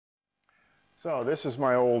So this is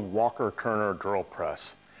my old Walker Turner drill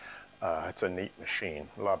press. It's a neat machine,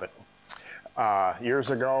 love it.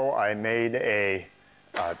 Years ago I made a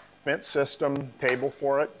fence system table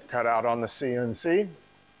for it, cut out on the CNC.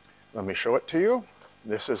 Let me show it to you.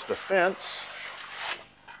 This is the fence.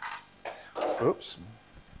 Oops.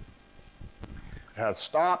 It has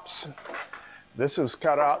stops. This is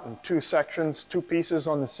cut out in two sections, two pieces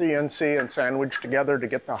on the CNC and sandwiched together to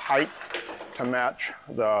get the height to match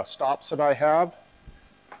the stops that I have.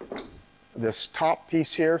 This top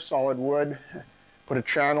piece here, solid wood, put a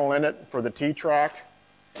channel in it for the T-track,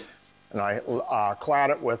 and I clad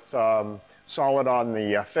it with solid on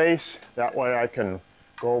the face. That way I can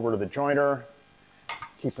go over to the jointer,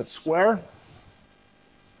 keep it square.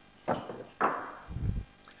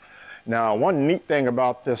 Now, one neat thing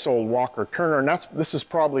about this old Walker Turner, and this is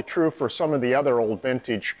probably true for some of the other old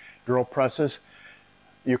vintage drill presses,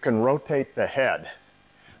 you can rotate the head.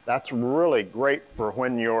 That's really great for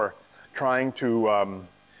when you're trying to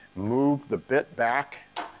move the bit back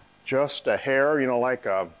just a hair, you know, like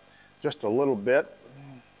just a little bit.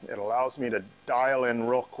 It allows me to dial in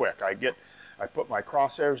real quick. I put my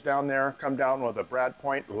crosshairs down there, come down with a brad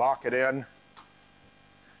point, lock it in, and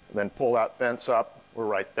then pull that fence up. We're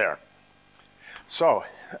right there. So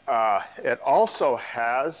it also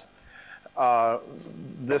has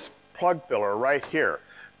this plug filler right here.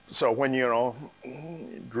 So when you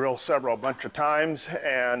drill a bunch of times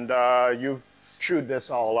and you've chewed this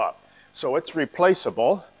all up. So it's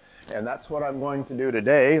replaceable, and that's what I'm going to do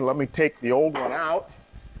today. Let me take the old one out.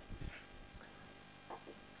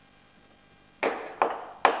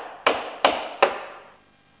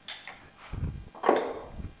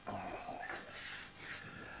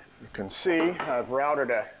 You can see I've routed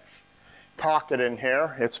a pocket in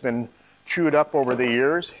here. It's been chewed up over the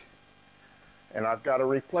years. And I've got a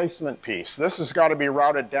replacement piece. This has got to be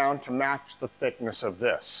routed down to match the thickness of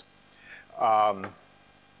this. I'm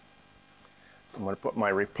going to put my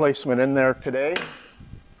replacement in there today.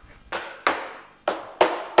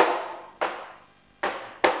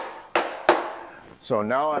 So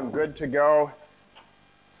now I'm good to go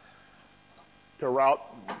to route.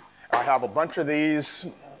 I have a bunch of these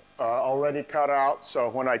already cut out, so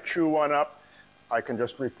when I chew one up, I can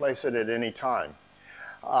just replace it at any time.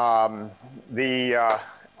 I'm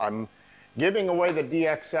giving away the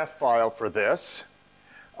DXF file for this.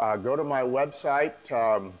 Go to my website,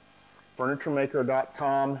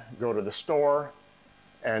 furnituremaker.com, go to the store,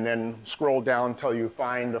 and then scroll down until you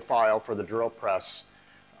find the file for the drill press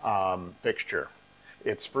fixture.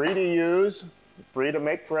 It's free to use, free to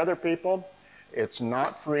make for other people. It's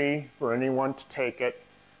not free for anyone to take it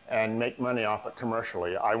and make money off it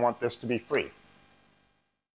commercially. I want this to be free.